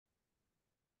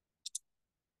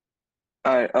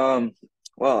All right.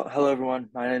 Well, hello everyone.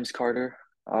 My name's Carter.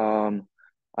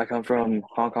 I come from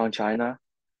Hong Kong, China,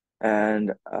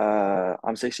 and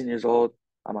I'm 16 years old.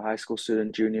 I'm a high school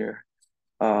student, junior.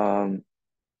 Um,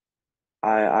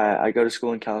 I go to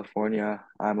school in California.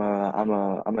 I'm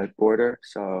a boarder,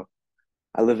 so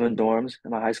I live in dorms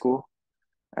in my high school.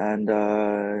 And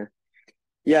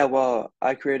yeah, well,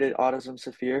 I created Autism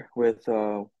Sapphire with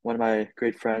one of my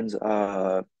great friends,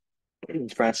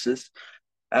 Francis.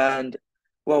 And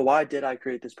well, why did I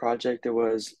create this project? Um,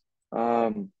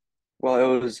 it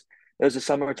was the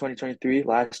summer of 2023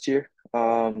 last year,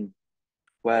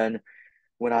 when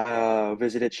I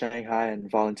visited Shanghai and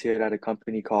volunteered at a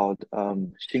company called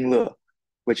Xingle,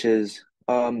 which is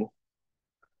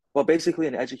basically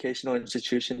an educational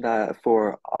institution that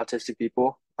for autistic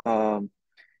people.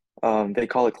 They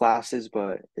call it classes,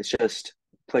 but it's just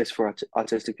a place for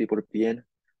autistic people to be in.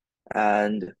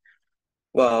 And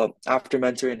well, after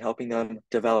mentoring and helping them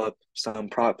develop some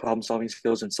problem solving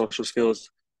skills and social skills,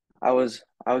 I was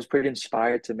pretty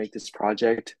inspired to make this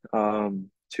project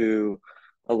to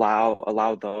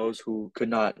allow those who could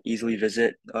not easily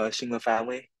visit Xingle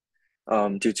Family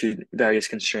due to various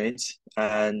constraints.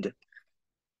 And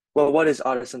well, what is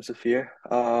Autism Sapphire?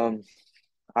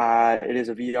 It is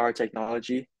a VR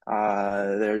technology.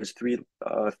 There's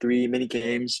three mini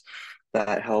games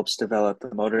that helps develop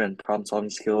the motor and problem solving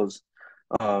skills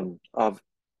of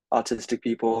autistic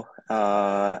people.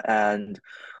 And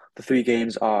the three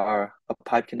games are a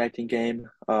pipe connecting game,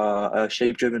 a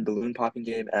shape driven balloon popping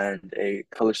game, and a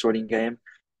color sorting game.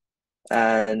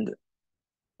 And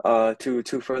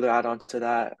to further add on to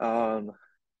that,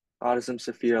 Autism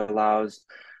Sapphire allows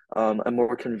a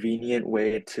more convenient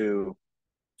way to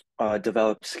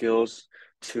develop skills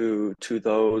to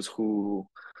those who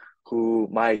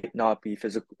might not be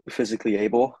physically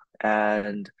able.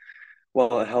 And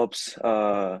well, it helps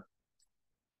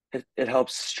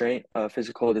strain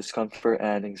physical discomfort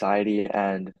and anxiety,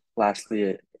 and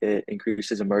lastly, it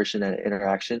increases immersion and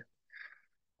interaction.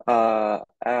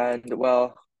 And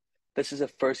well, this is a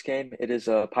first game. It is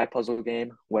a pie puzzle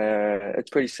game where it's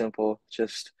pretty simple.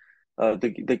 Just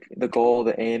the goal,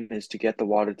 the aim is to get the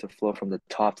water to flow from the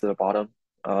top to the bottom.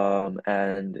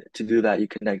 And to do that, you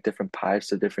connect different pipes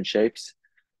to different shapes.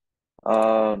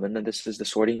 And then this is the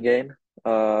sorting game.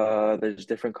 There's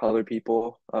different color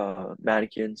people,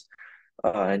 mannequins,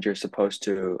 and you're supposed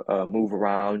to move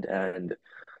around and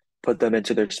put them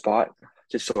into their spot,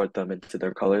 just sort them into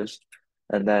their colors.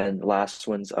 And then the last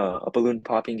one's a balloon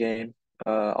popping game.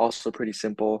 Also pretty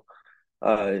simple.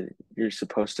 Uh, you're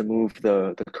supposed to move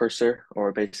the cursor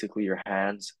or basically your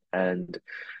hands and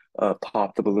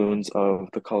pop the balloons of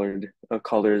the colored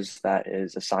colors that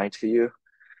is assigned to you.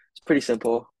 It's pretty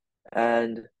simple.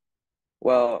 And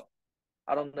well,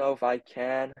 I don't know if I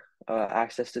can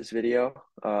access this video.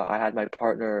 I had my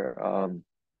partner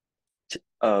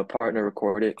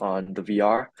record it on the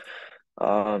VR.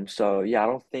 So yeah, I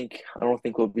don't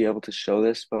think we'll be able to show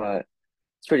this, but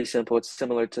it's pretty simple. It's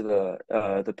similar to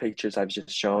the pictures I've just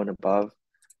shown above.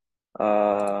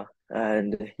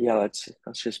 And yeah, let's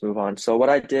just move on. So what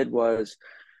I did was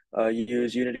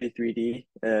use Unity 3D.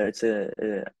 It's a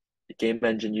game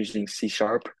engine using C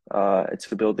Sharp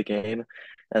to build the game,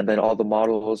 and then all the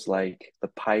models like the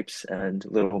pipes and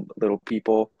little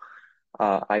people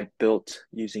I built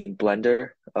using Blender,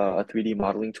 a 3D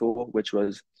modeling tool, which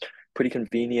was pretty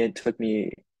convenient. Took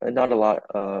me not a lot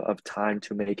of time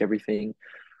to make everything.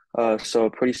 So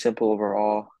pretty simple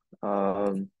overall.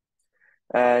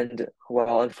 And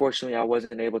well, unfortunately, I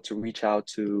wasn't able to reach out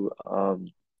to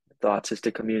the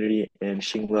autistic community in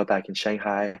Xingle back in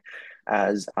Shanghai,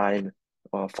 as I'm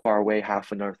far away,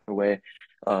 half an earth away,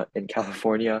 in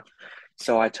California.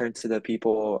 So I turned to the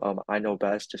people I know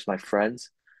best, just my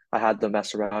friends. I had them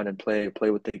mess around and play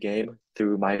with the game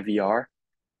through my VR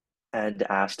and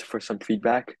asked for some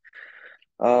feedback.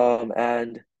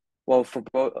 And well, for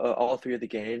both all three of the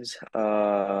games,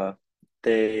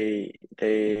 they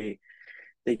they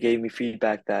they gave me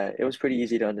feedback that it was pretty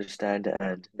easy to understand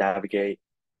and navigate.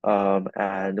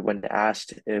 And when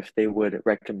asked if they would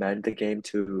recommend the game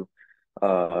to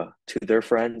their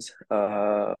friends,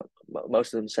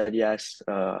 most of them said yes,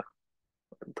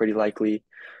 pretty likely.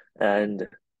 And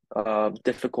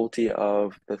difficulty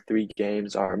of the three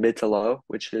games are mid to low,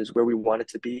 which is where we want it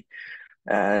to be.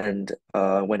 And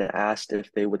when asked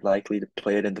if they would likely to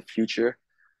play it in the future,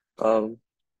 um,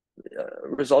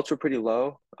 results were pretty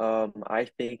low. I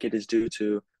think it is due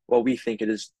to, well, we think it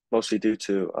is mostly due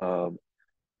to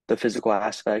the physical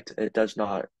aspect. It does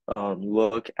not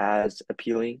look as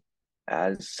appealing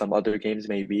as some other games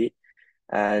may be,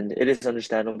 and it is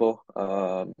understandable.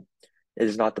 It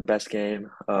is not the best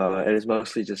game. It is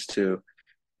mostly just to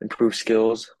improve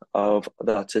skills of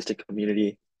the autistic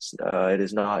community. It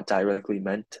is not directly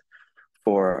meant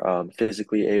for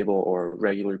physically able or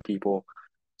regular people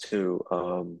to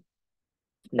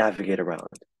navigate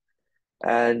around.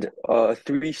 And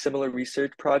three similar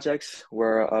research projects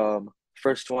were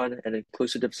first one, an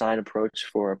inclusive design approach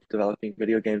for developing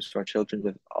video games for children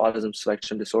with autism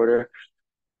spectrum disorder.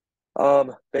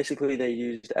 Basically, they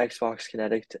used Xbox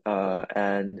Kinetic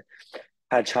and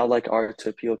had childlike art to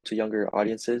appeal to younger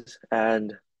audiences.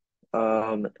 And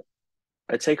um,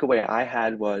 a takeaway I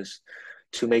had was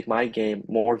to make my game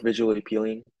more visually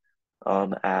appealing,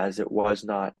 as it was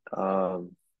not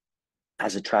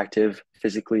as attractive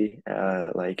physically,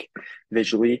 like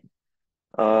visually.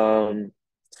 Um,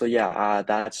 so yeah,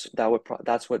 that's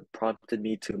what prompted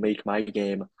me to make my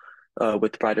game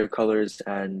with brighter colors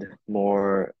and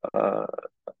more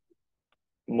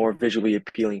visually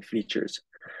appealing features.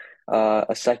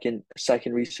 A second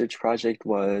research project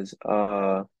was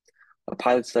a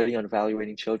pilot study on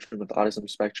evaluating children with autism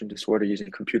spectrum disorder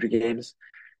using computer games,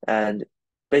 and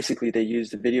basically they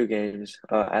used video games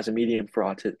as a medium for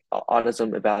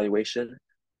autism evaluation.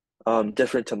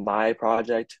 Different to my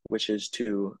project, which is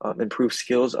to improve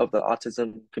skills of the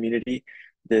autism community.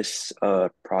 This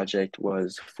project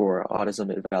was for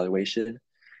autism evaluation.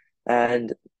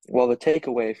 And well, the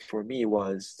takeaway for me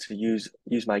was to use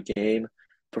my game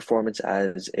performance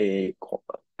as a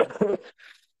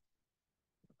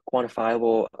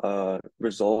quantifiable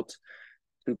result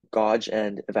to gauge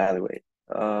and evaluate.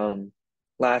 Um,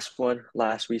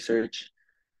 last research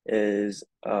is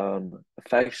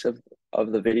effects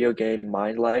of the video game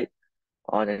Mind Light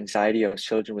on anxiety of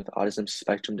children with autism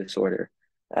spectrum disorder.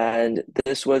 And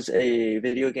this was a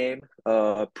video game,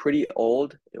 pretty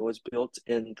old. It was built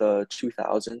in the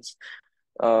 2000s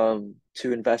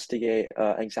to investigate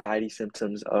anxiety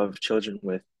symptoms of children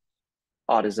with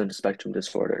autism spectrum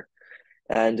disorder.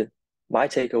 And my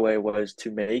takeaway was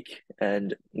to make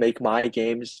my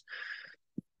games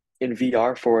in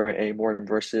VR for a more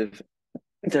immersive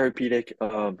therapeutic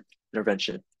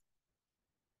intervention.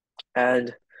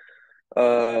 And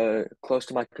close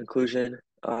to my conclusion,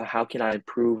 how can I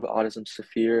improve autism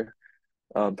severe?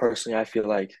 Personally, I feel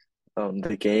like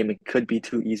the game could be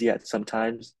too easy at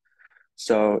sometimes.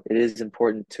 So it is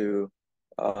important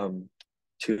um,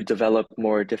 to develop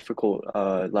more difficult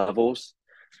levels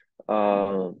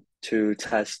to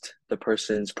test the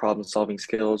person's problem solving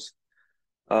skills.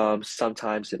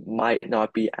 Sometimes it might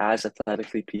not be as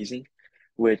athletically pleasing,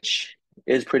 which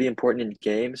is pretty important in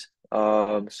games.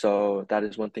 So that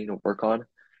is one thing to work on.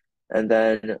 And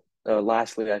then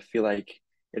lastly, I feel like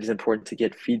it is important to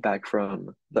get feedback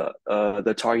from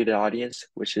the targeted audience,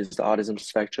 which is the autism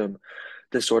spectrum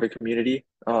disorder community.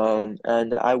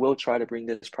 And I will try to bring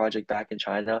this project back in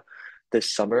China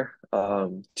this summer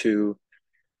to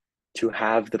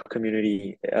have the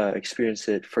community experience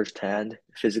it firsthand,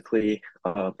 physically,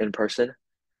 in person.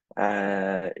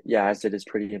 Yeah, as it is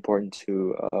pretty important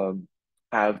to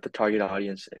have the target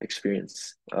audience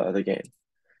experience the game.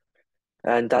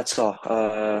 And that's all.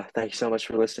 Thank you so much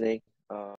for listening.